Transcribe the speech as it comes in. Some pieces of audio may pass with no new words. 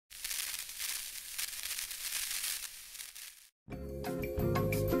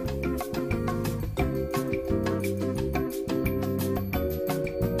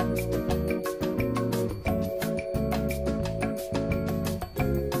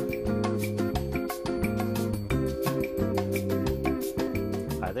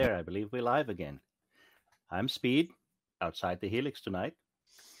there. I believe we're live again. I'm Speed, outside the Helix tonight.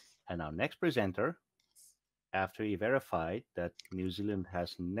 And our next presenter, after he verified that New Zealand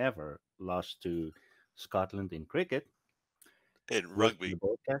has never lost to Scotland in cricket, in worked in rugby, the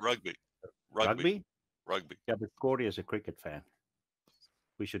broadcast. rugby. Rugby? Rugby. Yeah, but Corey is a cricket fan.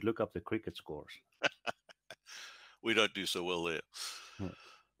 We should look up the cricket scores. We don't do so well there.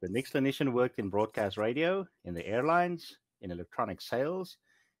 The next clinician worked in broadcast radio, in the airlines, in electronic sales,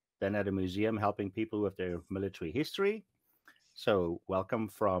 then at a museum helping people with their military history. So welcome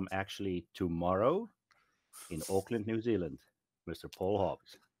from actually tomorrow in Auckland, New Zealand, Mr. Paul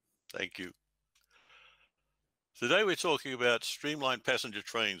Hobbs. Thank you. Today we're talking about streamlined passenger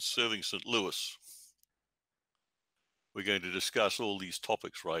trains serving St. Louis. We're going to discuss all these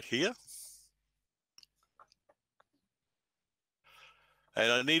topics right here. And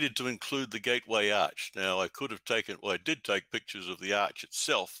I needed to include the Gateway Arch. Now, I could have taken, well, I did take pictures of the arch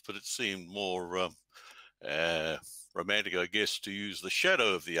itself, but it seemed more romantic, I guess, to use the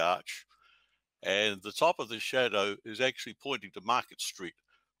shadow of the arch. And the top of the shadow is actually pointing to Market Street,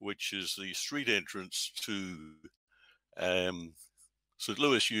 which is the street entrance to St.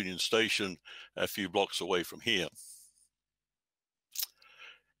 Louis Union Station, a few blocks away from here.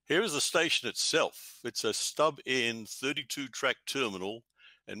 Here is the station itself. It's a stub-in 32-track terminal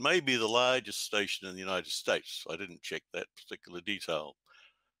and may be the largest station in the United States. I didn't check that particular detail.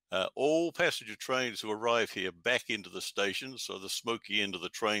 All passenger trains who arrive here back into the station, so the smoky end of the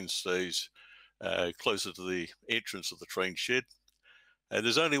train stays closer to the entrance of the train shed. And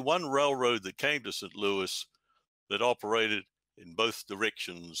there's only one railroad that came to St. Louis that operated in both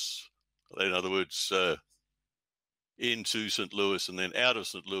directions. In other words, into St. Louis and then out of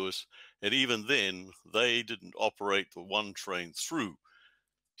St. Louis. And even then, they didn't operate the one train through.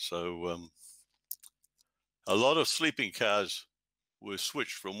 So a lot of sleeping cars were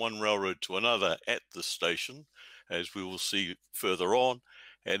switched from one railroad to another at the station, as we will see further on.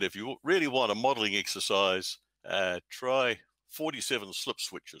 And if you really want a modeling exercise, try 47 slip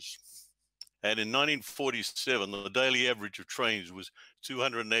switches. And in 1947, the daily average of trains was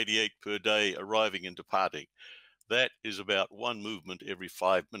 288 per day arriving and departing. That is about one movement every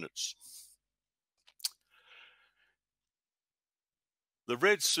 5 minutes. The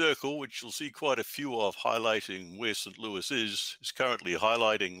red circle, which you'll see quite a few of highlighting where St. Louis is currently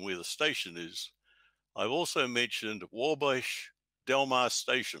highlighting where the station is. I've also mentioned Wabash Delmar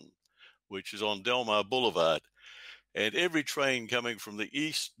Station, which is on Delmar Boulevard. And every train coming from the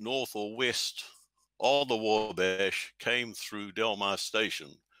east, north, or west on the Wabash came through Delmar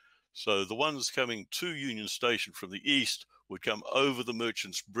Station. So the ones coming to Union Station from the east would come over the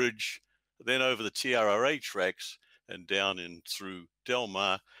Merchants Bridge, then over the TRRA tracks and down in through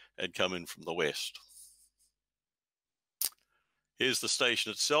Delmar and come in from the west. Here's the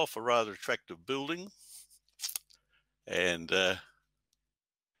station itself, a rather attractive building. And a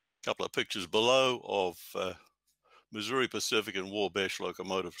couple of pictures below of Missouri Pacific and Wabash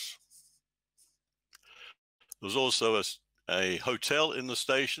locomotives. There's also a hotel in the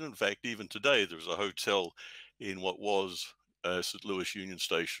station. In fact, even today, there's a hotel in what was St. Louis Union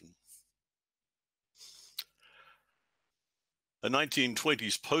Station. A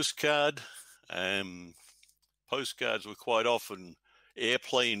 1920s postcard. Postcards were quite often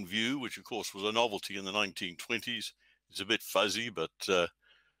airplane view, which of course was a novelty in the 1920s. It's a bit fuzzy, but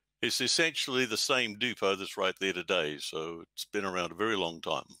it's essentially the same depot that's right there today. So it's been around a very long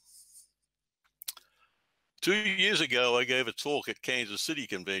time. 2 years ago, I gave a talk at Kansas City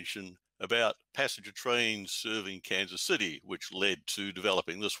Convention about passenger trains serving Kansas City, which led to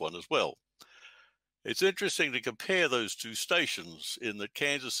developing this one as well. It's interesting to compare those two stations in that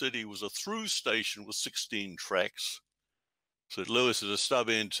Kansas City was a through station with 16 tracks. St. Louis is a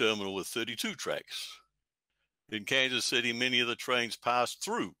stub-in terminal with 32 tracks. In Kansas City, many of the trains passed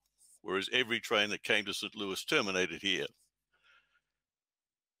through, whereas every train that came to St. Louis terminated here.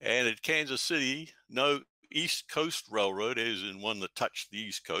 And at Kansas City, no East Coast Railroad, as in one that touched the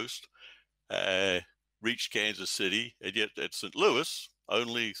East Coast, reached Kansas City, and yet at St. Louis,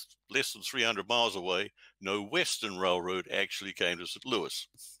 only less than 300 miles away, no Western Railroad actually came to St. Louis.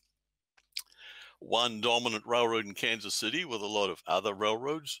 One dominant railroad in Kansas City with a lot of other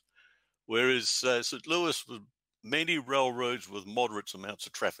railroads, whereas St. Louis was many railroads with moderate amounts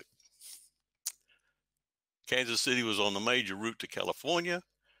of traffic. Kansas City was on the major route to California.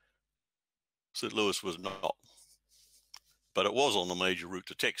 St. Louis was not, but it was on the major route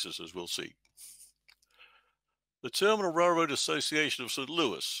to Texas, as we'll see. The Terminal Railroad Association of St.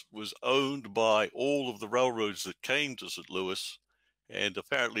 Louis was owned by all of the railroads that came to St. Louis and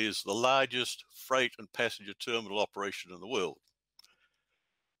apparently is the largest freight and passenger terminal operation in the world.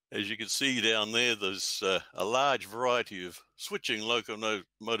 As you can see down there, there's a large variety of switching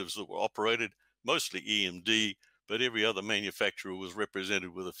locomotives that were operated, mostly EMD, but every other manufacturer was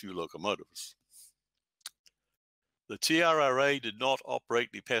represented with a few locomotives. The TRRA did not operate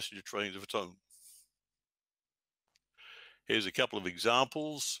the passenger trains of its own. Here's a couple of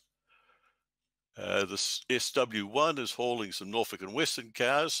examples. The SW1 is hauling some Norfolk and Western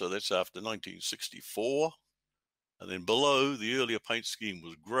cars, so that's after 1964. And then below, the earlier paint scheme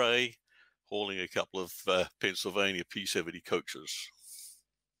was grey, hauling a couple of Pennsylvania P70 coaches.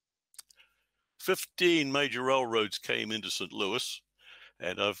 15 major railroads came into St. Louis,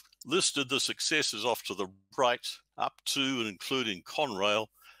 and I've listed the successes off to the right, up to and including Conrail.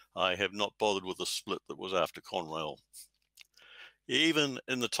 I have not bothered with the split that was after Conrail. Even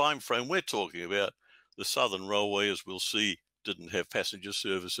in the time frame we're talking about, the Southern Railway, as we'll see, didn't have passenger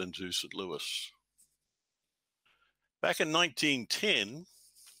service into St. Louis. Back in 1910,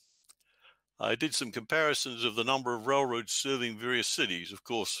 I did some comparisons of the number of railroads serving various cities. Of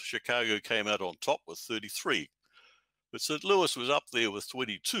course, Chicago came out on top with 33, but St. Louis was up there with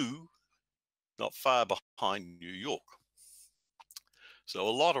 22, not far behind New York. So a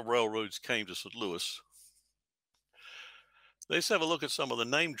lot of railroads came to St. Louis. Let's have a look at some of the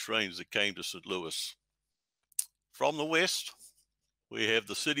named trains that came to St. Louis. From the west, we have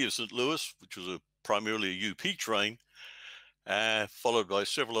the city of St. Louis, which was primarily a UP train, followed by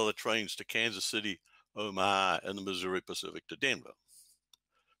several other trains to Kansas City, Omaha, and the Missouri Pacific to Denver.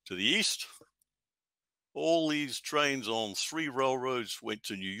 To the east, all these trains on 3 railroads went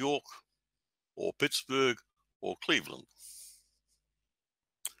to New York, or Pittsburgh, or Cleveland.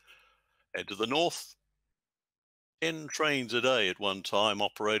 And to the north, 10 trains a day at one time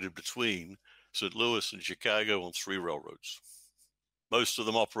operated between St. Louis and Chicago on 3 railroads. Most of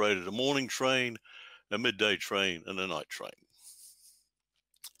them operated a morning train, a midday train, and a night train.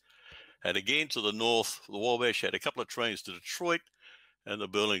 And again to the north, the Wabash had a couple of trains to Detroit, and the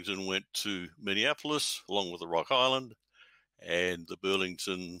Burlington went to Minneapolis along with the Rock Island, and the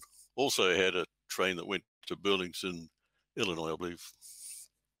Burlington also had a train that went to Burlington, Illinois, I believe.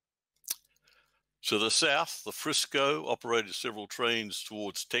 To the south, the Frisco operated several trains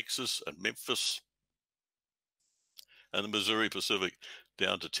towards Texas and Memphis, and the Missouri Pacific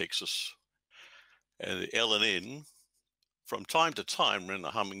down to Texas. And the L&N, from time to time, ran the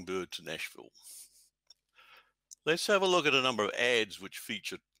Hummingbird to Nashville. Let's have a look at a number of ads which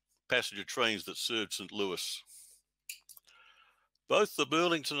featured passenger trains that served St. Louis. Both the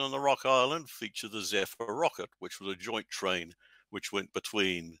Burlington and the Rock Island feature the Zephyr Rocket, which was a joint train which went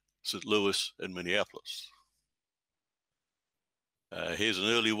between St. Louis and Minneapolis. Here's an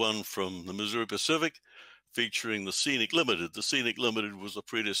early one from the Missouri Pacific featuring the Scenic Limited. The Scenic Limited was the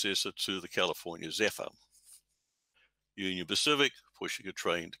predecessor to the California Zephyr. Union Pacific pushing a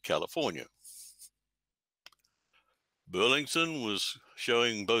train to California. Burlington was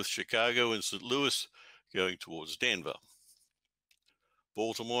showing both Chicago and St. Louis going towards Denver.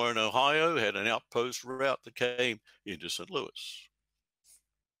 Baltimore and Ohio had an outpost route that came into St. Louis.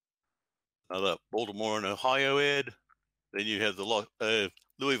 Another Baltimore and Ohio ad. Then you have the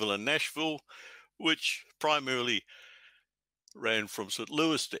Louisville and Nashville, which primarily ran from St.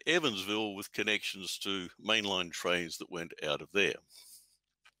 Louis to Evansville with connections to mainline trains that went out of there.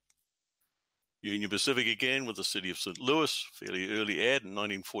 Union Pacific again with the city of St. Louis, fairly early ad in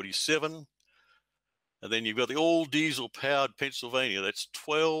 1947. And then you've got the all-diesel powered Pennsylvania. That's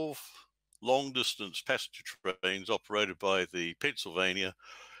 12 long-distance passenger trains operated by the Pennsylvania.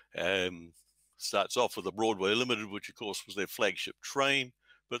 Starts off with the Broadway Limited, which of course was their flagship train,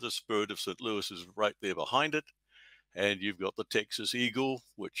 but the Spirit of St. Louis is right there behind it. And you've got the Texas Eagle,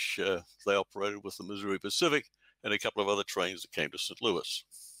 which they operated with the Missouri Pacific, and a couple of other trains that came to St. Louis.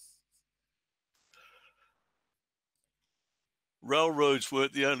 Railroads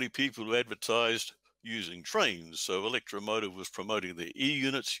weren't the only people who advertised using trains. So Electromotive was promoting their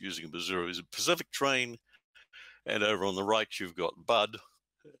E-units using a Missouri Pacific train. And over on the right, you've got Bud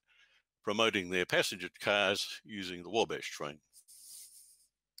promoting their passenger cars using the Wabash train.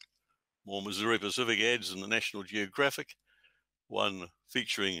 More Missouri Pacific ads in the National Geographic, one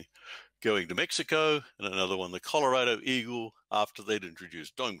featuring going to Mexico, and another one, the Colorado Eagle, after they'd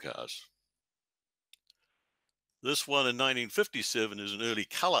introduced dome cars. This one in 1957 is an early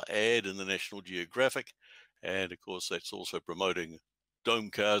color ad in the National Geographic, and of course that's also promoting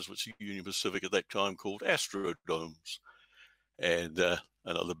dome cars, which Union Pacific at that time called Astrodomes, and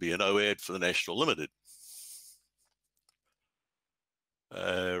another B&O ad for the National Limited.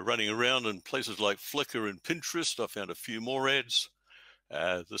 Running around in places like Flickr and Pinterest, I found a few more ads.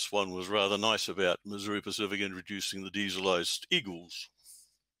 This one was rather nice about Missouri Pacific introducing the dieselized Eagles.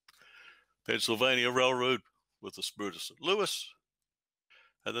 Pennsylvania Railroad with the Spirit of St. Louis,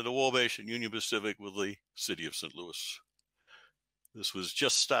 and then the Wabash and Union Pacific with the City of St. Louis. This was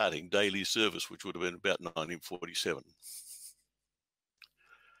just starting daily service, which would have been about 1947.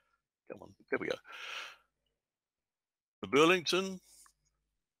 Come on, there we go. The Burlington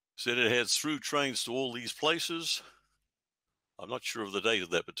said it had through trains to all these places. I'm not sure of the date of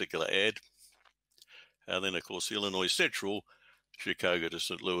that particular ad. And then, of course, Illinois Central, Chicago to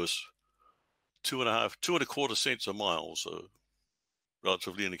St. Louis, 2.25 cents a mile, so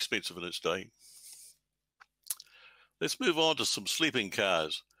relatively inexpensive in its day. Let's move on to some sleeping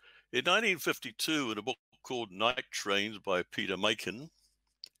cars. In 1952, in a book called Night Trains by Peter Macon,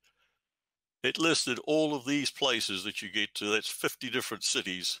 it listed all of these places that you get to. That's 50 different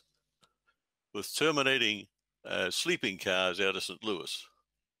cities with terminating sleeping cars out of St. Louis.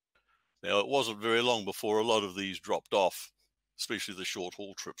 Now, it wasn't very long before a lot of these dropped off, especially the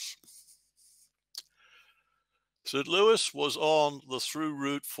short-haul trips. St. Louis was on the through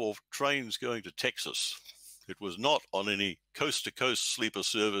route for trains going to Texas. It was not on any coast-to-coast sleeper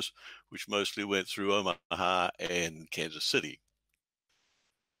service, which mostly went through Omaha and Kansas City.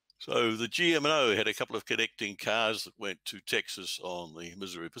 So the GM&O had a couple of connecting cars that went to Texas on the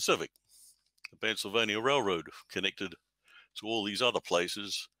Missouri Pacific. The Pennsylvania Railroad connected to all these other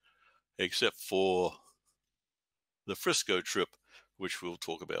places, except for the Frisco trip, which we'll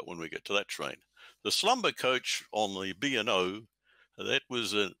talk about when we get to that train. The slumber coach on the B&O, that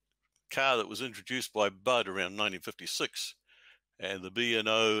was a car that was introduced by Bud around 1956, and the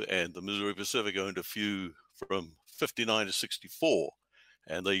B&O and the Missouri Pacific owned a few from 59 to 64,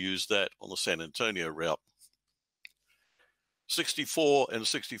 and they used that on the San Antonio route. 64 and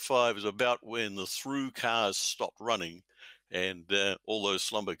 65 is about when the through cars stopped running, and all those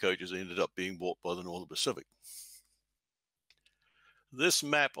slumber coaches ended up being bought by the Northern Pacific. This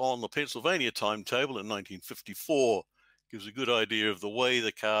map on the Pennsylvania timetable in 1954 gives a good idea of the way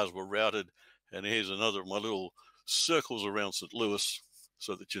the cars were routed, and here's another of my little circles around St. Louis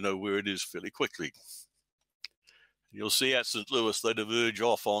so that you know where it is fairly quickly. You'll see at St. Louis they diverge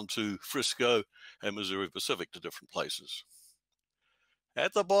off onto Frisco and Missouri Pacific to different places.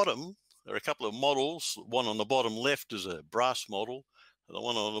 At the bottom, there are a couple of models. One on the bottom left is a brass model, and the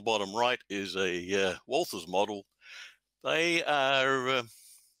one on the bottom right is a Walthers model. They are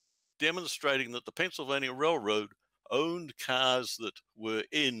demonstrating that the Pennsylvania Railroad owned cars that were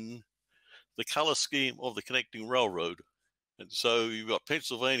in the color scheme of the connecting railroad. And so you've got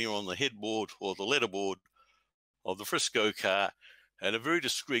Pennsylvania on the headboard or the letterboard of the Frisco car, and a very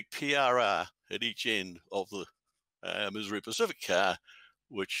discreet PRR at each end of the Missouri Pacific car,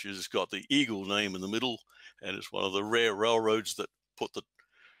 which has got the Eagle name in the middle, and it's one of the rare railroads that put the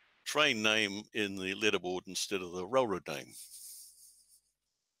train name in the letterboard instead of the railroad name.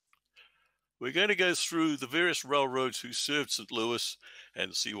 We're going to go through the various railroads who served St. Louis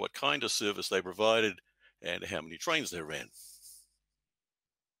and see what kind of service they provided and how many trains they ran.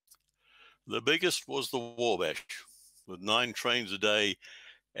 The biggest was the Wabash, with 9 trains a day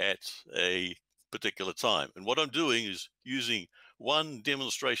at a particular time. And what I'm doing is using one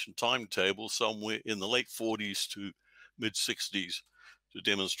demonstration timetable somewhere in the late 40s to mid 60s to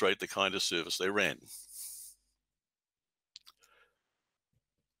demonstrate the kind of service they ran.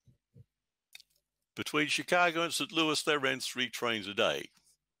 Between Chicago and St. Louis, they ran 3 trains a day.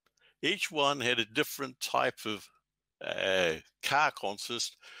 Each one had a different type of car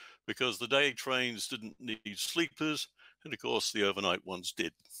consist, because the day trains didn't need sleepers, and of course the overnight ones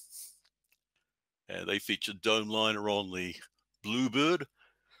did. And they featured dome liner on the Bluebird.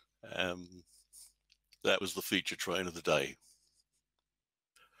 That was the feature train of the day.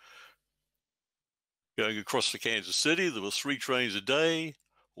 Going across to Kansas City, there were 3 trains a day,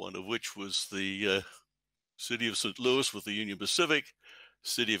 one of which was the City of St. Louis with the Union Pacific,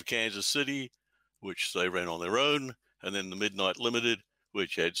 City of Kansas City, which they ran on their own, and then the Midnight Limited,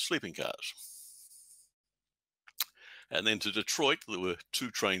 which had sleeping cars. And then to Detroit, there were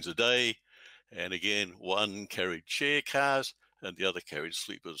 2 trains a day, and again, one carried chair cars and the other carried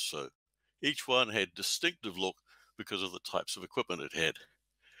sleepers. So each one had distinctive look because of the types of equipment it had.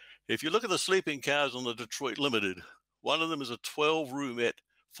 If you look at the sleeping cars on the Detroit Limited, one of them is a 12-roomette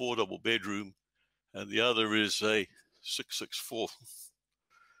 4 double bedroom, and the other is a 664.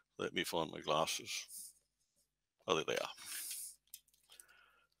 Let me find my glasses. Oh, there they are.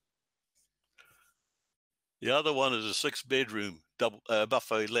 The other one is a 6-bedroom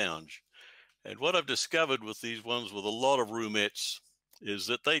buffet lounge. And what I've discovered with these ones with a lot of roomettes is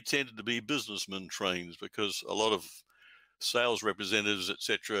that they tended to be businessman trains, because a lot of sales representatives,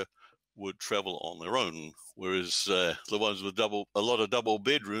 etc., would travel on their own, whereas the ones with a lot of double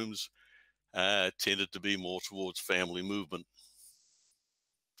bedrooms tended to be more towards family movement.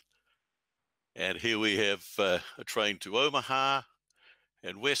 And here we have a train to Omaha,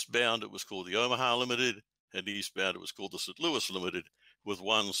 and westbound it was called the Omaha Limited, and eastbound it was called the St. Louis Limited, with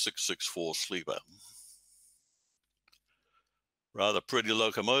one 664 sleeper. Rather pretty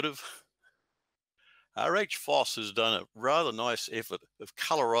locomotive. R.H. Foss has done a rather nice effort of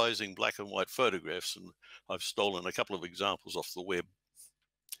colorizing black and white photographs, and I've stolen a couple of examples off the web.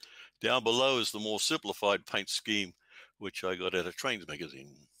 Down below is the more simplified paint scheme, which I got at a Trains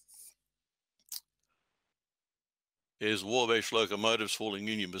magazine. Here's Wabash locomotives hauling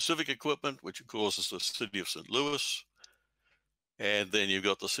Union Pacific equipment, which of course is the city of St. Louis. And then you've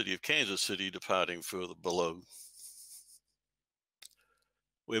got the city of Kansas City departing further below.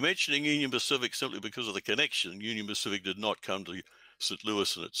 We're mentioning Union Pacific simply because of the connection. Union Pacific did not come to St.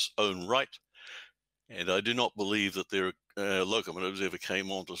 Louis in its own right, and I do not believe that their locomotives ever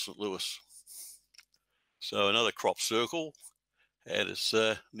came on to St. Louis. So another crop circle, and it's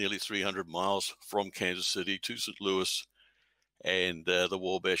nearly 300 miles from Kansas City to St. Louis, and the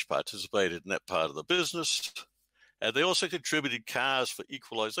Wabash participated in that part of the business. And they also contributed cars for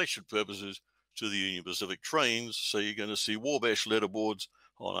equalization purposes to the Union Pacific trains, so you're going to see Wabash letterboards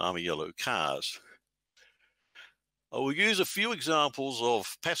on Army Yellow cars. I will use a few examples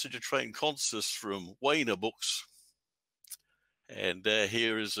of passenger train consists from Wayner books. And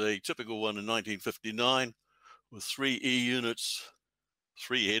here is a typical one in 1959 with 3 E units,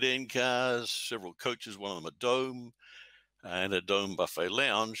 3 head-end cars, several coaches, one of them a dome, and a dome buffet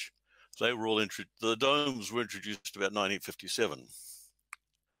lounge. They were all the domes were introduced about 1957.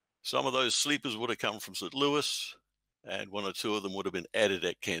 Some of those sleepers would have come from St. Louis, and 1 or 2 of them would have been added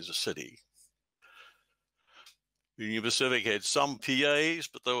at Kansas City. Union Pacific had some PAs,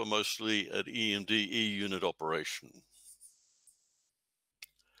 but they were mostly an EMD E-unit operation.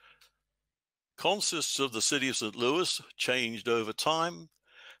 Consists of the city of St. Louis changed over time,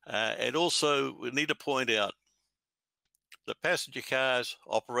 and also we need to point out that passenger cars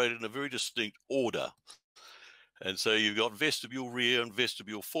operated in a very distinct order. And so you've got vestibule rear and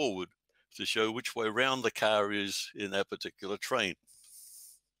vestibule forward to show which way round the car is in that particular train.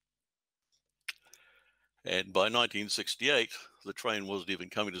 And by 1968, the train wasn't even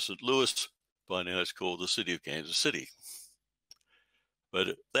coming to St. Louis. By now it's called the city of Kansas City.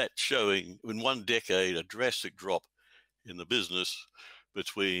 But that's showing in 1 decade a drastic drop in the business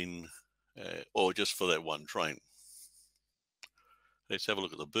between, or just for that one train. Let's have a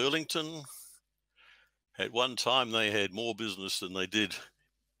look at the Burlington. At one time, they had more business than they did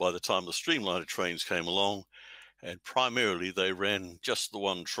by the time the Streamlined trains came along, and primarily they ran just the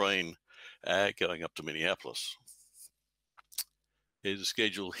one train going up to Minneapolis. Here's the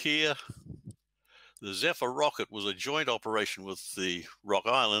schedule here. The Zephyr rocket was a joint operation with the Rock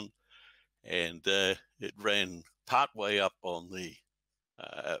Island, and it ran partway up on the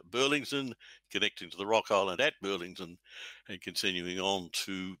Burlington, connecting to the Rock Island at Burlington, and continuing on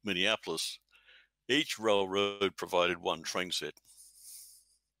to Minneapolis. Each railroad provided 1 train set.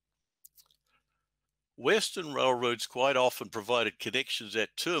 Western railroads quite often provided connections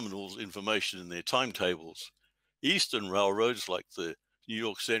at terminals information in their timetables. Eastern railroads, like the New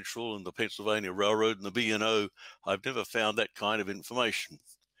York Central and the Pennsylvania Railroad and the B&O, I've never found that kind of information.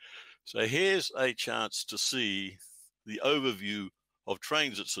 So here's a chance to see the overview of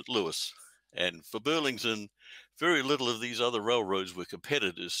trains at St. Louis. And for Burlington, very little of these other railroads were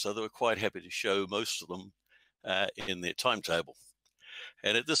competitors, so they were quite happy to show most of them in their timetable.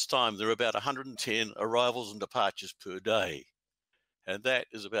 And at this time, there are about 110 arrivals and departures per day. And that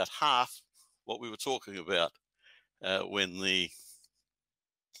is about half what we were talking about when the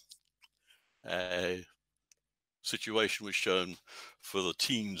situation was shown for the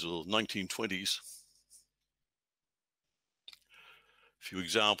teens or 1920s. A few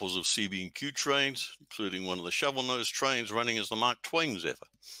examples of CB&Q trains, including one of the shovel-nose trains running as the Mark Twain Zephyr.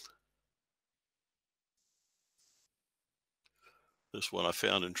 This one I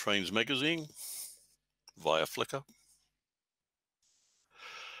found in Trains magazine via Flickr.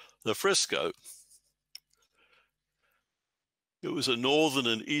 The Frisco. It was a northern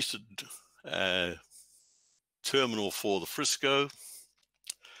and eastern terminal for the Frisco.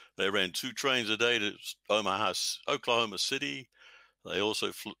 They ran 2 trains a day to Oklahoma City. They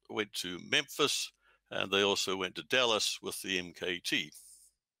also went to Memphis, and they also went to Dallas with the MKT.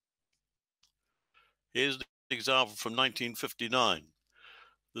 Here's an example from 1959.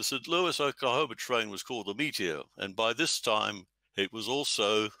 The St. Louis, Oklahoma train was called the Meteor, and by this time, it was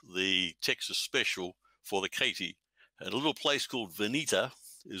also the Texas Special for the Katy. And a little place called Veneta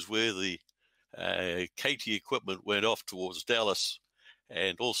is where the Katy equipment went off towards Dallas,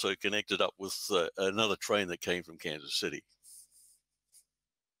 and also connected up with another train that came from Kansas City.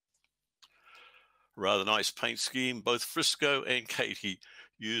 Rather nice paint scheme. Both Frisco and Katy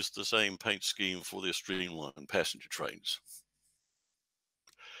used the same paint scheme for their Streamlined passenger trains.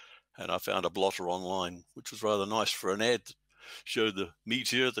 And I found a blotter online, which was rather nice for an ad that showed the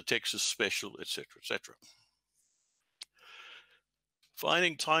Meteor, the Texas Special, etc., etc.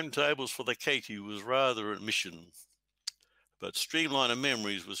 Finding timetables for the Katy was rather a mission, but Streamliner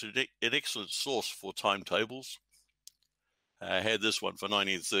Memories was an excellent source for timetables. I had this one for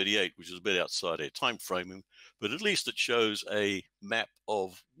 1938, which is a bit outside our time framing, but at least it shows a map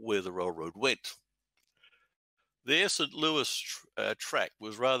of where the railroad went. The St. Louis track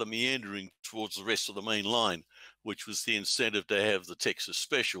was rather meandering towards the rest of the main line, which was the incentive to have the Texas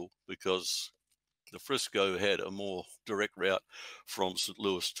Special, because the Frisco had a more direct route from St.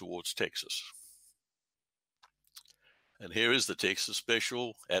 Louis towards Texas. And here is the Texas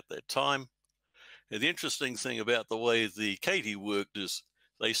Special at that time. And the interesting thing about the way the Katy worked is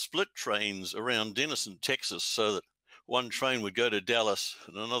they split trains around Denison, Texas, so that one train would go to Dallas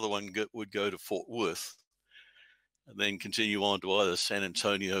and another one would go to Fort Worth, and then continue on to either San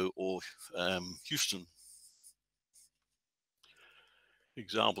Antonio or Houston.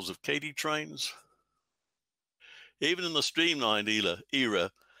 Examples of Katy trains. Even in the Streamlined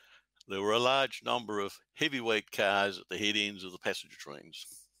era, there were a large number of heavyweight cars at the head ends of the passenger trains.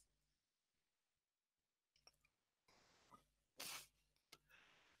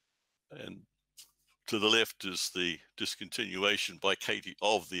 And to the left is the discontinuation by Katy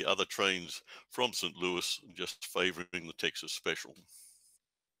of the other trains from St. Louis, just favoring the Texas Special.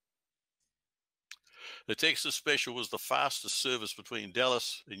 The Texas Special was the fastest service between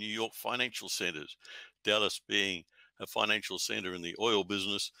Dallas and New York financial centers, Dallas being a financial center in the oil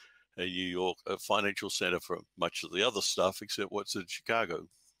business, and New York a financial center for much of the other stuff except what's in Chicago.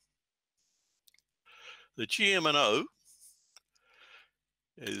 The GM&O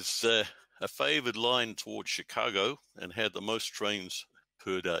is a favored line towards Chicago and had the most trains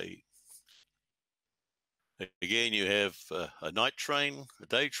per day. Again, you have a night train, a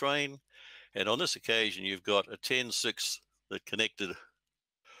day train, and on this occasion, you've got a 10-6 that connected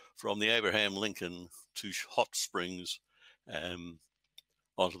from the Abraham Lincoln to Hot Springs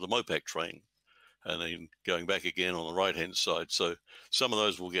onto the Mopac train, and then going back again on the right-hand side. So some of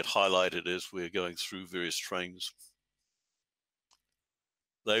those will get highlighted as we're going through various trains.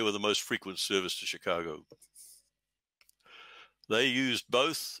 They were the most frequent service to Chicago. They used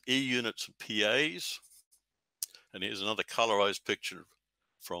both E units and PAs. And here's another colorized picture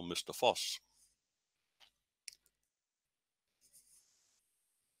from Mr. Foss.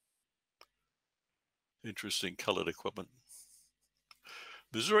 Interesting colored equipment.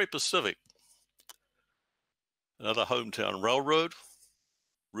 Missouri Pacific, another hometown railroad,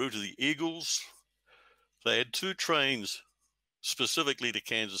 route of the Eagles. They had 2 trains specifically to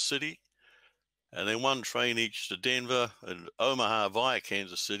Kansas City, and then 1 train each to Denver and Omaha via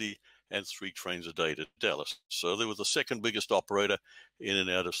Kansas City, and 3 trains a day to Dallas. So they were the second biggest operator in and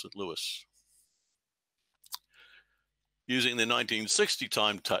out of St. Louis. Using the 1960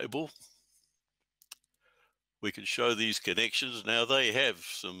 timetable, we can show these connections. Now they have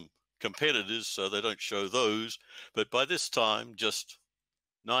some competitors, so they don't show those, but by this time, just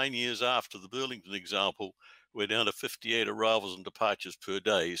 9 years after the Burlington example, we're down to 58 arrivals and departures per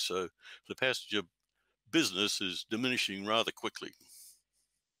day. So the passenger business is diminishing rather quickly.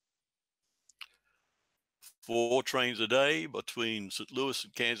 4 trains a day between St. Louis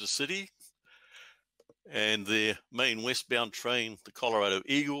and Kansas City, and their main westbound train, the Colorado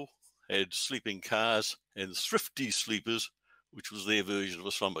Eagle, had sleeping cars and thrifty sleepers, which was their version of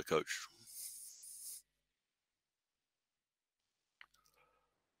a slumber coach.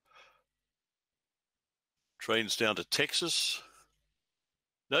 Trains down to Texas.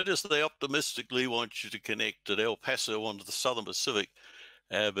 Notice they optimistically want you to connect at El Paso onto the Southern Pacific,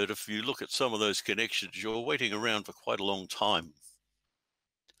 but if you look at some of those connections, you're waiting around for quite a long time.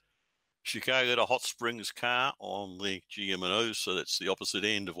 Chicago to Hot Springs car on the GM&O, so that's the opposite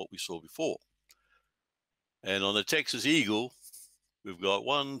end of what we saw before. And on the Texas Eagle, we've got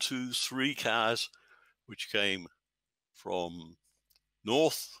 1, 2, 3 cars which came from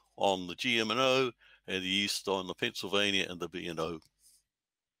north on the GM&O and the east on the Pennsylvania and the B&O.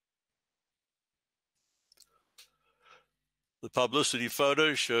 The publicity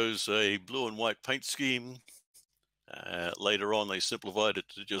photo shows a blue and white paint scheme. Later on, they simplified it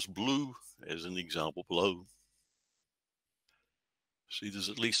to just blue, as in the example below. See, there's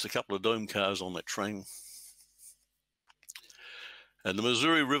at least a couple of dome cars on that train. And the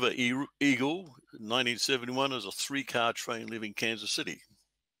Missouri River Eagle, in 1971, is a 3-car train leaving Kansas City.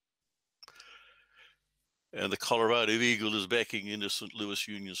 And the Colorado Eagle is backing into St. Louis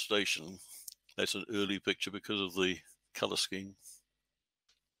Union Station. That's an early picture because of the color scheme.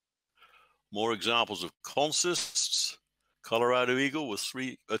 More examples of consists. Colorado Eagle with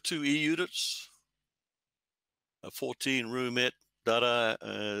 2 E units, a 14-roomette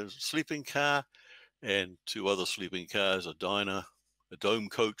Dada sleeping car, and 2 other sleeping cars, a diner, a dome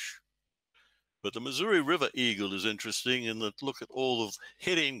coach. But the Missouri River Eagle is interesting in that look at all of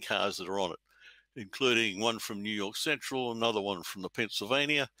head-end cars that are on it, including one from New York Central, another one from the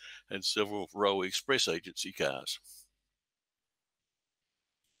Pennsylvania, and several Railway Express agency cars.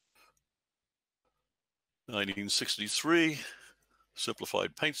 1963,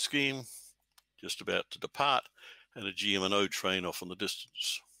 simplified paint scheme, just about to depart, and a GM&O train off in the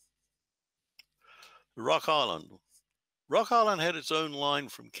distance. Rock Island. Rock Island had its own line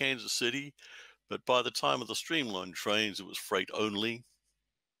from Kansas City, but by the time of the Streamlined trains, it was freight only.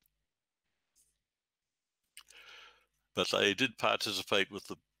 But they did participate with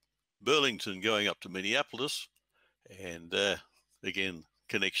the Burlington going up to Minneapolis, and again,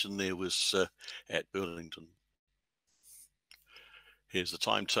 connection there was at Burlington. Here's the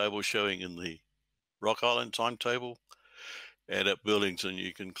timetable showing in the Rock Island timetable, and at Burlington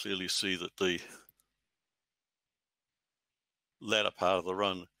you can clearly see that the latter part of the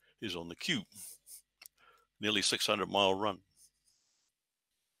run is on the queue. Nearly 600-mile run.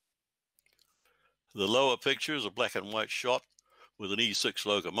 The lower picture is a black and white shot with an E6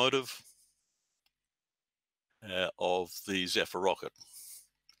 locomotive of the Zephyr rocket.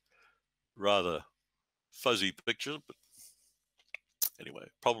 Rather fuzzy picture, but anyway,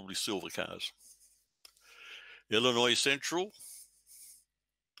 probably silver cars. Illinois Central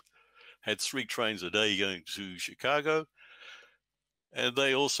had 3 trains a day going to Chicago, and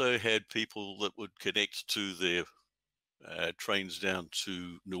they also had people that would connect to their trains down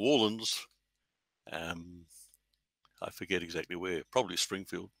to New Orleans. I forget exactly where, probably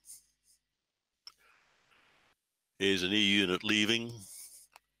Springfield. Here's an E unit leaving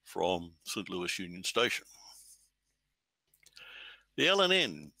from St. Louis Union Station. The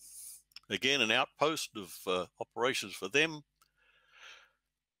L&N, again an outpost of operations for them.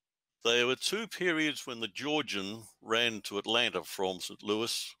 There were 2 periods when the Georgian ran to Atlanta from St.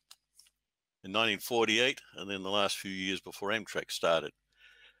 Louis in 1948, and then the last few years before Amtrak started.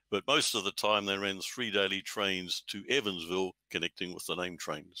 But most of the time they ran 3 daily trains to Evansville, connecting with the name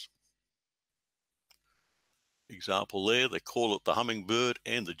trains. Example there, they call it the Hummingbird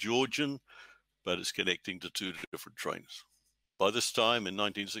and the Georgian, but it's connecting to 2 different trains. By this time in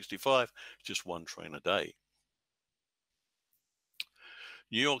 1965, just 1 train a day.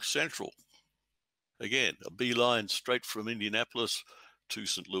 New York Central, again, a beeline straight from Indianapolis to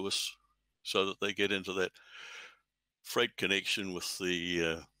St. Louis so that they get into that freight connection with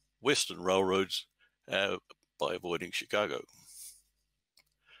the Western railroads by avoiding Chicago.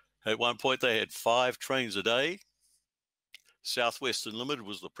 At one point, they had 5 trains a day. Southwestern Limited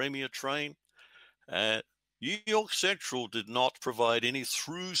was the premier train. New York Central did not provide any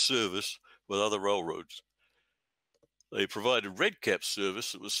through service with other railroads. They provided red cap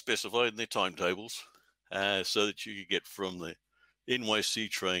service that was specified in their timetables so that you could get from the NYC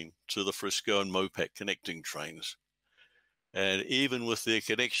train to the Frisco and Mopac connecting trains. And even with their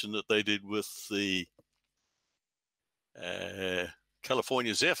connection that they did with the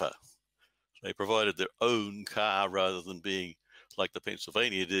California Zephyr, they provided their own car rather than being like the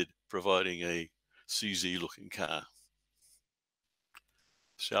Pennsylvania did, providing a CZ-looking car.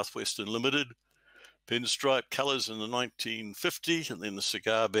 Southwestern Limited, pinstripe colors in the 1950s, and then the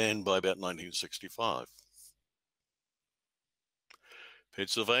cigar band by about 1965.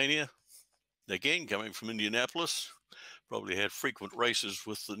 Pennsylvania, again coming from Indianapolis, probably had frequent races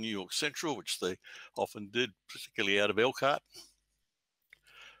with the New York Central, which they often did, particularly out of Elkhart.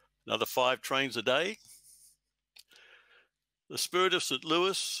 Another 5 trains a day. The Spirit of St.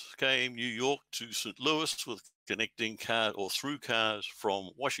 Louis came New York to St. Louis with connecting cars or through cars from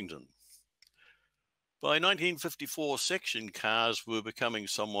Washington. By 1954, section cars were becoming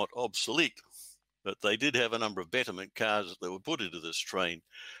somewhat obsolete, but they did have a number of betterment cars that were put into this train.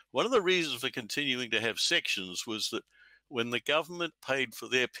 One of the reasons for continuing to have sections was that when the government paid for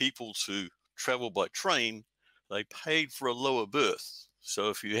their people to travel by train, they paid for a lower berth. So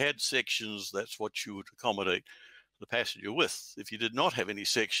if you had sections, that's what you would accommodate the passenger with. If you did not have any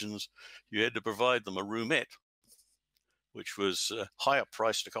sections, you had to provide them a roomette, which was higher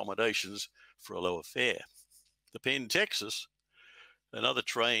priced accommodations for a lower fare. The Penn, Texas, another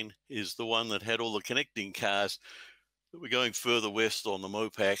train, is the one that had all the connecting cars. We're going further west on the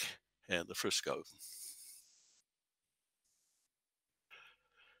Mopac and the Frisco.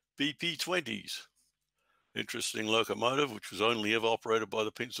 BP-20s, interesting locomotive, which was only ever operated by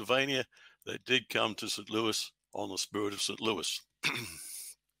the Pennsylvania, that did come to St. Louis on the Spirit of St. Louis.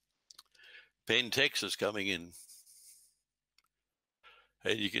 Penn, Texas coming in.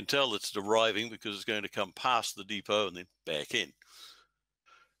 And you can tell it's deriving because it's going to come past the depot and then back in.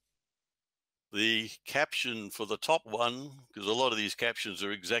 The caption for the top one, because a lot of these captions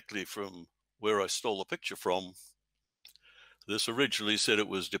are exactly from where I stole the picture from. This originally said it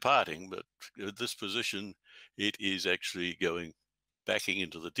was departing, but at this position, it is actually backing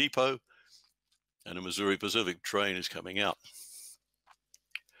into the depot, and a Missouri Pacific train is coming out.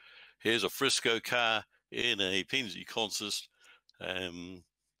 Here's a Frisco car in a Pennsy consist.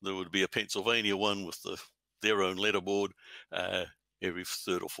 There would be a Pennsylvania one with their own letterboard every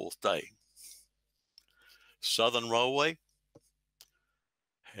third or fourth day. Southern Railway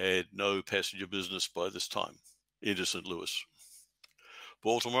had no passenger business by this time into St. Louis.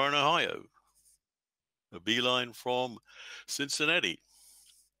 Baltimore and Ohio, a beeline from Cincinnati.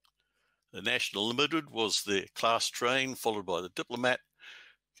 The National Limited was the class train, followed by the Diplomat,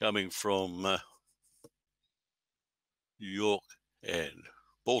 coming from New York and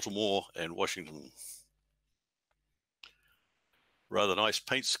Baltimore and Washington. Rather nice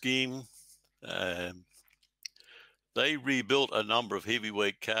paint scheme. They rebuilt a number of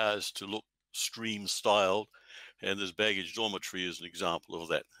heavyweight cars to look stream styled, and this baggage dormitory is an example of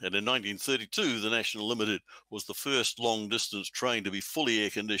that. And in 1932, the National Limited was the first long-distance train to be fully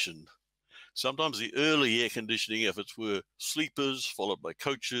air-conditioned. Sometimes the early air conditioning efforts were sleepers, followed by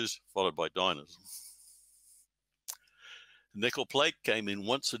coaches, followed by diners. Nickel plate came in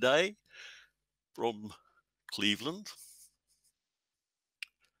once a day from Cleveland,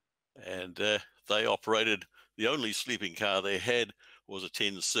 and they operated, the only sleeping car they had was a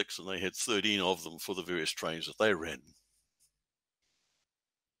 10-6, and they had 13 of them for the various trains that they ran.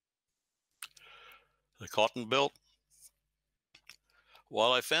 The Cotton Belt.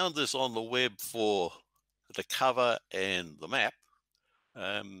 While I found this on the web for the cover and the map,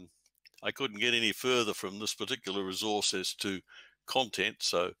 I couldn't get any further from this particular resource as to content,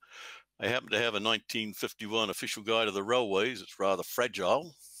 so I happen to have a 1951 official guide of the railways. It's rather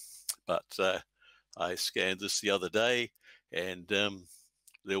fragile, but I scanned this the other day, and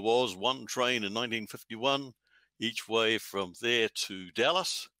there was one train in 1951 each way from there to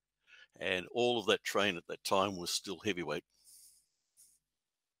Dallas, and all of that train at that time was still heavyweight.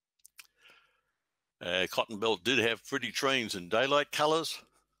 Cotton Belt did have pretty trains in daylight colors,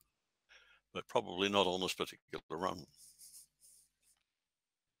 but probably not on this particular run.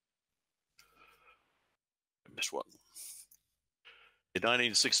 I missed one. In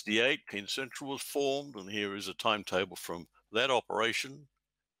 1968, Penn Central was formed, and here is a timetable from that operation.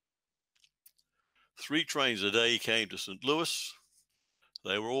 3 trains a day came to St. Louis.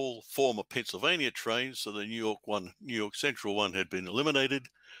 They were all former Pennsylvania trains, so the New York Central one had been eliminated.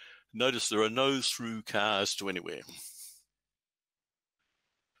 Notice there are no through cars to anywhere.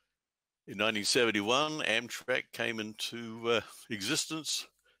 In 1971, Amtrak came into existence,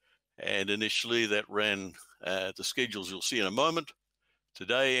 and initially that ran the schedules you'll see in a moment.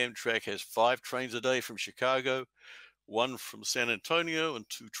 Today, Amtrak has 5 trains a day from Chicago, 1 from San Antonio, and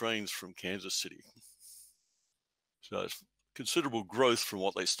 2 trains from Kansas City. So it's considerable growth from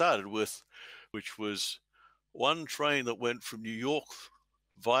what they started with, which was 1 train that went from New York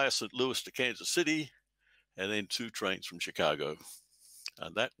via St. Louis to Kansas City, and then 2 trains from Chicago.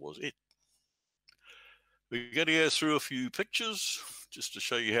 And that was it. We're going to go through a few pictures just to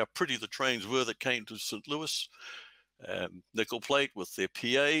show you how pretty the trains were that came to St. Louis. Nickel plate with their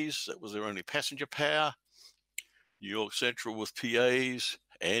PAs, that was their only passenger power. New York Central with PAs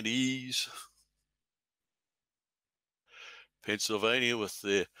and E's. Pennsylvania with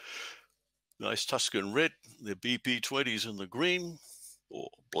their nice Tuscan red, their BP-20s in the green or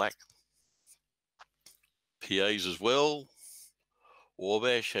black. PAs as well.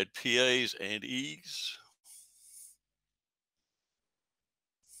 Wabash had PAs and E's.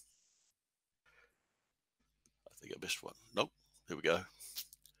 I think I missed one. Nope, here we go.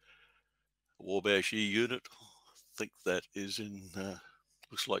 Wabash E unit. I think that is in,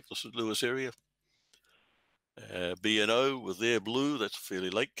 looks like the St. Louis area. B&O with their blue, that's a fairly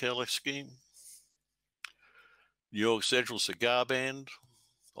late color scheme. New York Central Cigar Band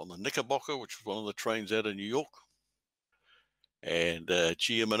on the Knickerbocker, which was one of the trains out of New York. And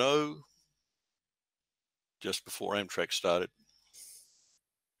GM&O just before Amtrak started.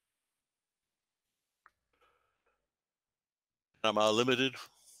 Panama Limited,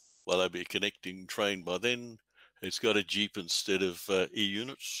 well, they'd be a connecting train by then, It's got a Jeep instead of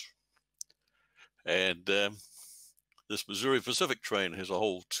E-units. And this Missouri Pacific train has a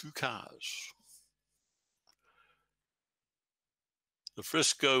whole 2 cars. The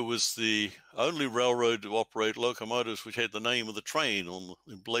Frisco was the only railroad to operate locomotives which had the name of the train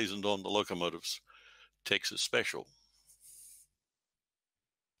emblazoned on the locomotives. Texas Special.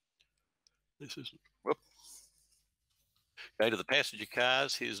 This is whoop. Go to the passenger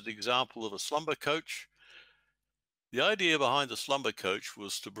cars. Here's an example of a slumber coach. The idea behind the slumber coach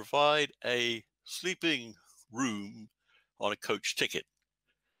was to provide a sleeping room on a coach ticket.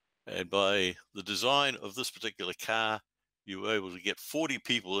 And by the design of this particular car, you were able to get 40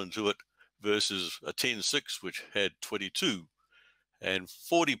 people into it versus a 10-6, which had 22. And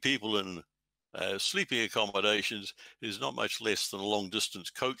 40 people in sleeping accommodations is not much less than a long-distance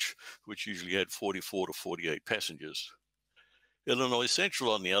coach, which usually had 44 to 48 passengers. Illinois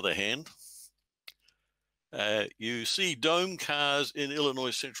Central, on the other hand, you see dome cars in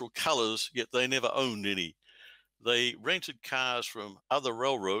Illinois Central colors, yet they never owned any. They rented cars from other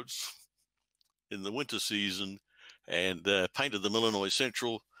railroads in the winter season and painted them Illinois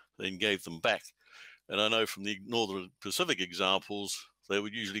Central, then gave them back. And I know from the Northern Pacific examples, they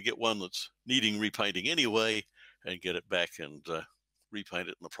would usually get one that's needing repainting anyway and get it back and repaint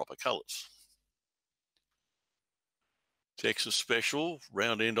it in the proper colors. Texas Special,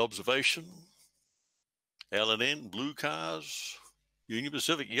 round end observation, L&N blue cars, Union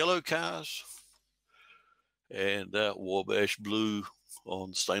Pacific yellow cars, and Wabash blue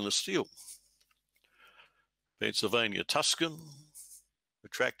on stainless steel. Pennsylvania Tuscan,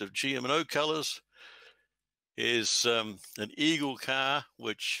 attractive GM&O colors, is an Eagle car,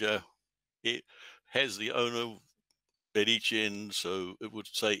 which it has the owner at each end, so it would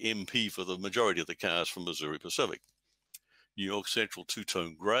say MP for the majority of the cars from Missouri Pacific. New York Central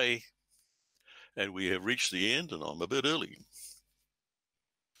two-tone gray, and we have reached the end, and I'm a bit early.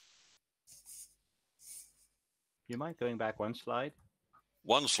 You mind going back one slide?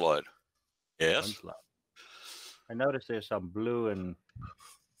 One slide. Yes. One slide. I noticed there's some blue and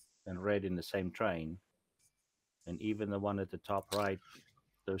red in the same train, and even the one at the top right,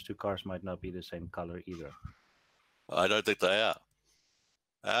 those 2 cars might not be the same color either. I don't think they are.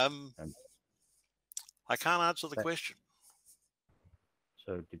 I can't answer the question.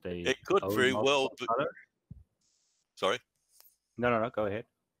 So did they? It could very well be. Sorry? No, go ahead.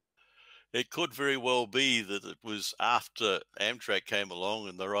 It could very well be that it was after Amtrak came along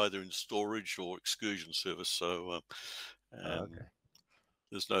and they're either in storage or excursion service. So Okay.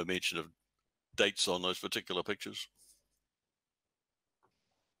 There's no mention of dates on those particular pictures.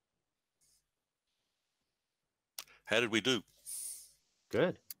 How did we do?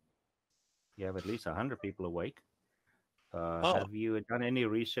 Good. You have at least 100 people awake. Have you done any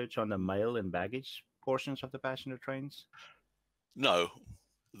research on the mail and baggage portions of the passenger trains? No.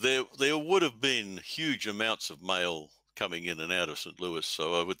 There would have been huge amounts of mail coming in and out of St. Louis,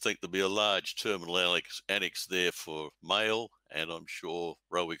 so I would think there'd be a large terminal annex there for mail, and I'm sure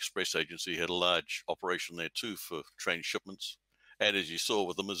Railway Express Agency had a large operation there too for train shipments, and as you saw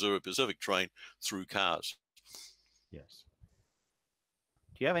with the Missouri Pacific train, through cars. Yes.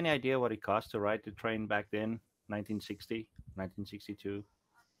 Do you have any idea what it cost to ride the train back then, 1960, 1962?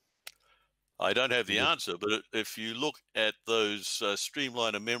 I don't have the answer, but if you look at those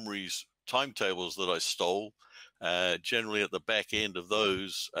Streamlined Memories timetables that I stole, generally at the back end of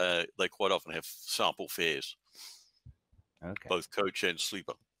those, they quite often have sample fares, okay, both coach and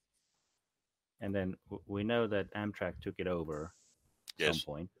sleeper. And then we know that Amtrak took it over at some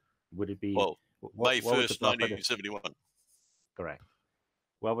point. Would it be May 1st, 1971? Correct.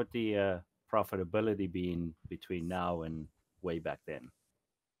 What would the profitability be in between now and way back then?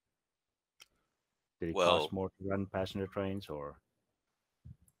 Did it cost more to run passenger trains, or?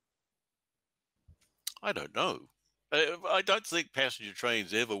 I don't know. I don't think passenger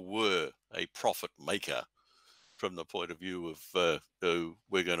trains ever were a profit maker from the point of view of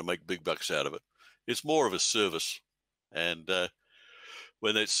we're going to make big bucks out of it. It's more of a service. And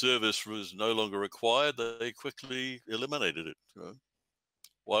when that service was no longer required, they quickly eliminated it. You know?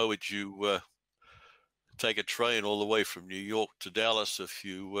 Why would you take a train all the way from New York to Dallas if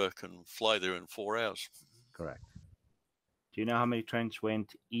you can fly there in 4 hours? Correct. Do you know how many trains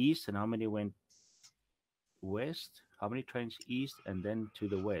went east and how many went west? How many trains east and then to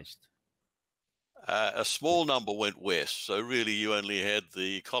the west? A small number went west. So really you only had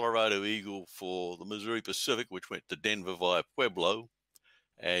the Colorado Eagle for the Missouri Pacific, which went to Denver via Pueblo.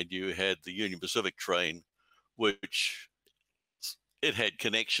 And you had the Union Pacific train, which it had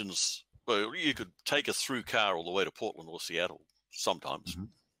connections. Well, you could take a through car all the way to Portland or Seattle sometimes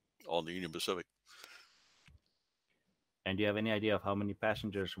on the Union Pacific. And do you have any idea of how many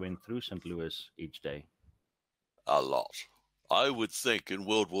passengers went through St. Louis each day? A lot. I would think in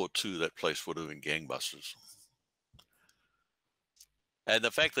World War II that place would have been gangbusters. And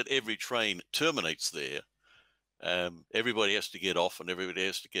the fact that every train terminates there, everybody has to get off and everybody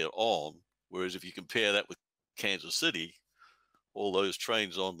has to get on. Whereas if you compare that with Kansas City, all those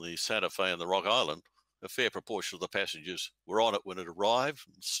trains on the Santa Fe and the Rock Island, a fair proportion of the passengers were on it when it arrived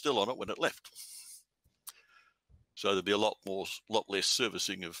and still on it when it left. So there'd be a lot less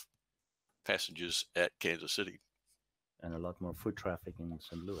servicing of passengers at Kansas City. And a lot more foot traffic in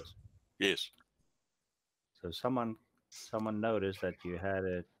St. Louis. Yes. So someone noticed that you had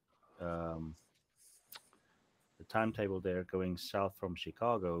the timetable there going south from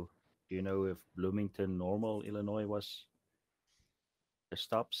Chicago. Do you know if Bloomington, Normal, Illinois was a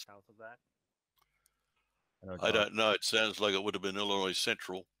stop south of that? I don't know. It sounds like it would have been Illinois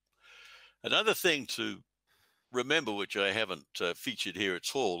Central. Another thing to remember, which I haven't featured here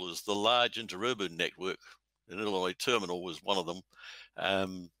at all, is the large interurban network. An Illinois terminal was one of them,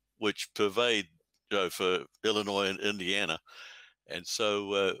 which pervade for Illinois and Indiana. And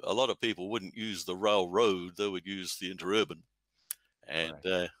so a lot of people wouldn't use the railroad, they would use the interurban.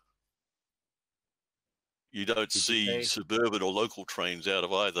 And you don't see suburban or local trains out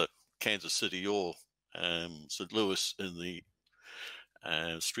of either Kansas City or St. Louis in the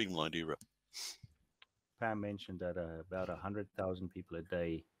Streamlined era. Pam mentioned that about 100,000 people a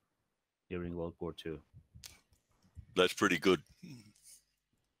day during World War II. That's pretty good.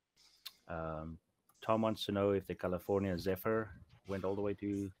 Tom wants to know if the California Zephyr went all the way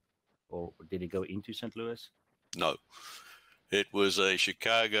to, or did it go into St. Louis? No. It was a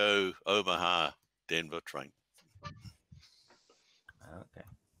Chicago, Omaha, Denver train. Okay.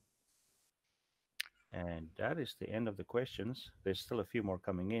 And that is the end of the questions. There's still a few more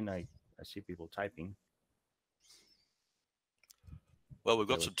coming in. I see people typing. Well, we've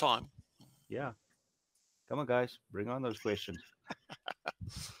got some time. Yeah. Come on, guys. Bring on those questions.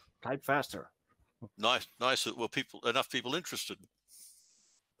 Type faster. Nice that were enough people interested.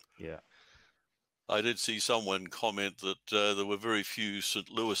 Yeah. I did see someone comment that there were very few St.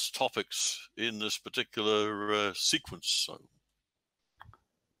 Louis topics in this particular sequence. So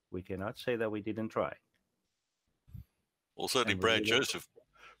we cannot say that we didn't try. Well, certainly Brad Joseph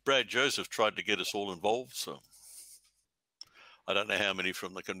tried to get us all involved. So I don't know how many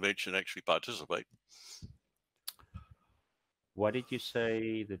from the convention actually participate. What did you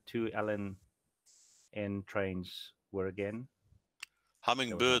say the two LNN trains were again?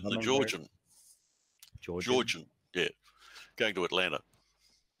 Hummingbird and the Georgian. Georgian, yeah. Going to Atlanta.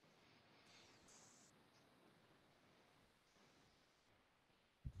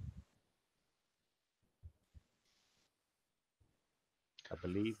 I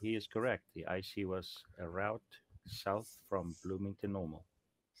believe he is correct. The IC was a route south from Bloomington Normal.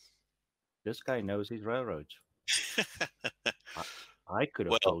 This guy knows his railroads. I could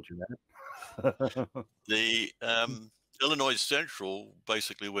have told you that. The Illinois Central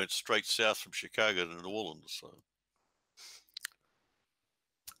basically went straight south from Chicago to New Orleans. So.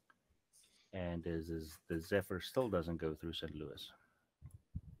 And the Zephyr still doesn't go through St. Louis?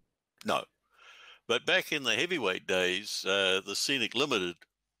 No. But back in the heavyweight days, the Scenic Limited,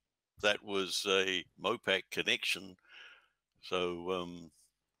 that was a Mopac connection. So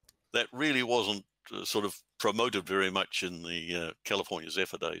that really wasn't sort of promoted very much in the California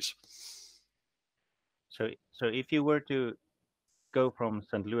Zephyr days. So if you were to go from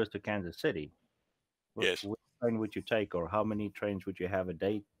St. Louis to Kansas City, yes, which train would you take, or how many trains would you have a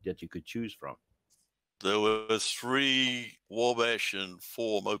day that you could choose from? There were 3 Wabash and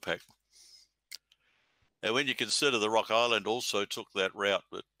 4 Mopac. And when you consider the Rock Island also took that route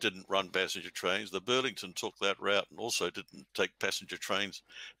but didn't run passenger trains, the Burlington took that route and also didn't take passenger trains,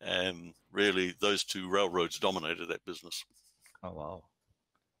 and really those 2 railroads dominated that business. Oh, wow.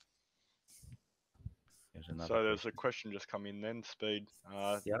 So there's a question just come in then, Speed.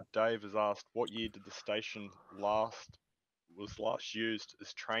 Dave has asked, what year did the station was last used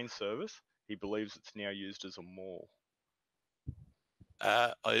as train service? He believes it's now used as a mall.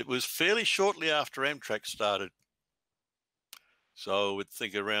 It was fairly shortly after Amtrak started. So I would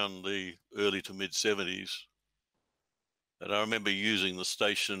think around the early to mid 70s. And I remember using the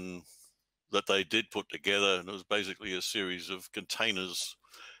station that they did put together, and it was basically a series of containers,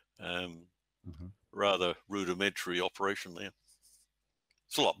 rather rudimentary operation there.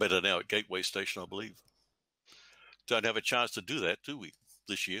 It's a lot better now at Gateway Station, I believe. Don't have a chance to do that, do we,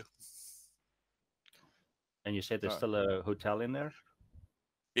 this year? And you said there's still a hotel in there?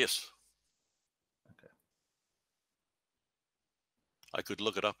 Yes. Okay. I could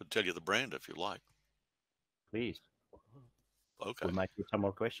look it up and tell you the brand if you like. Please. Okay. We might get some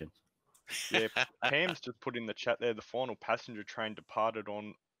more questions. Yeah, Pam's just put in the chat there, the final passenger train departed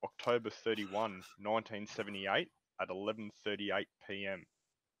on October 31, 1978 at 11:38 p.m.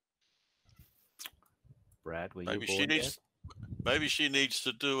 Brad, were you Maybe born yet? Maybe she needs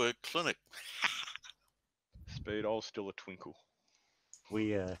to do a clinic. Speed, I'll still a twinkle.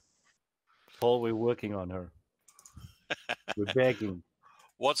 Paul, we're working on her. We're begging.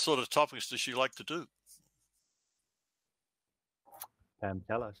 What sort of topics does she like to do? Pam,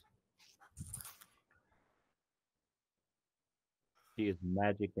 tell us. She is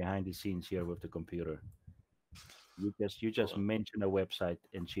magic behind the scenes here with the computer. You just mention a website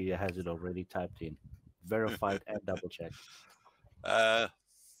and she has it already typed in, verified and double checked.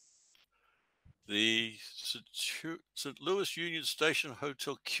 The St. Louis Union Station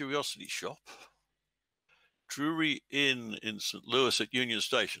Hotel Curiosity Shop, Drury Inn in St. Louis at Union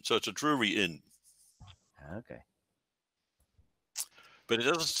Station. So it's a Drury Inn. Okay. But it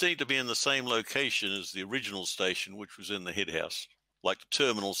doesn't seem to be in the same location as the original station, which was in the head house. Like the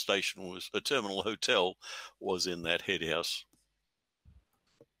terminal terminal hotel was in that head house.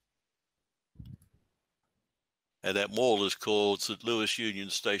 And that mall is called St. Louis Union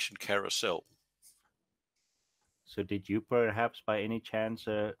Station Carousel. So did you perhaps by any chance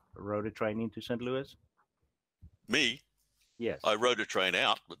rode a train into St. Louis? Me? Yes. I rode a train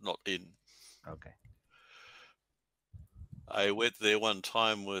out, but not in. Okay. I went there one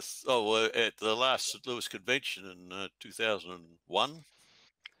time at the last St. Louis convention in 2001.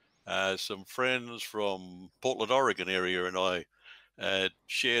 Some friends from Portland, Oregon area and I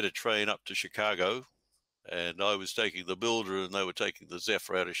shared a train up to Chicago, and I was taking the Builder and they were taking the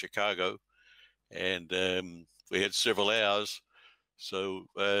Zephyr out of Chicago, and we had several hours, so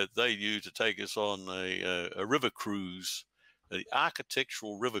they knew to take us on a river cruise. The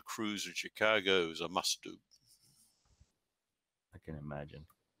architectural river cruise in Chicago is a must-do. I can imagine.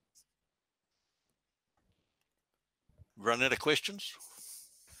 Run out of questions?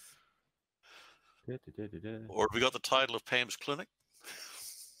 Or have we got the title of Pam's clinic?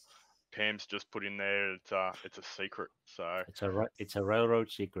 Pam's just put in there. It's a secret. So it's a railroad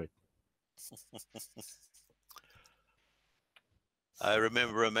secret. I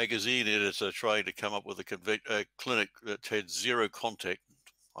remember a magazine editor trying to come up with a clinic that had zero contact.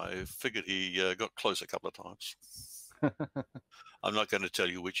 I figured he got close a couple of times. I'm not going to tell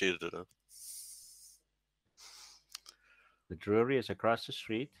you which editor. The Drury is across the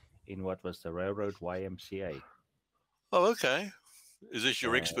street in what was the Railroad YMCA. Oh, okay. Is this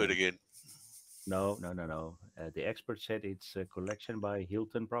your expert again? No. The expert said it's a collection by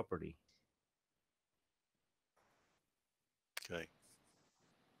Hilton Property. Okay.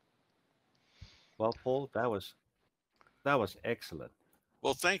 Well, Paul, that was excellent.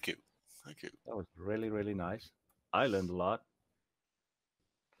 Well, thank you. Thank you. That was really, really nice. I learned a lot.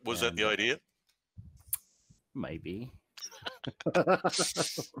 Was that the idea? Maybe. Well,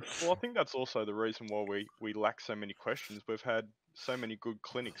 I think that's also the reason why we lack so many questions. We've had so many good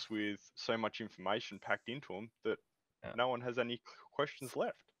clinics with so much information packed into them that no one has any questions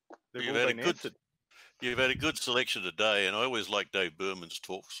left. They've all been answered. You've had a good selection today, and I always like Dave Berman's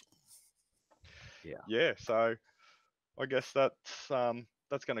talks. Yeah. So I guess that's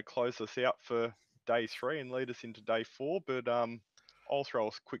going to close us out for day 3 and lead us into day 4. But I'll throw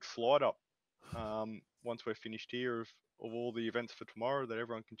a quick slide up once we're finished here of all the events for tomorrow that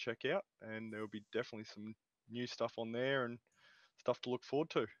everyone can check out, and there will be definitely some new stuff on there and stuff to look forward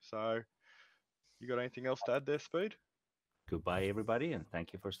to. So you got anything else to add there, Speed? Goodbye, everybody, and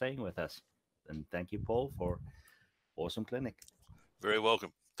thank you for staying with us. And thank you, Paul, for awesome clinic. Very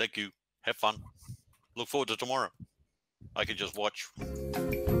welcome. Thank you. Have fun. Look forward to tomorrow. I can just watch.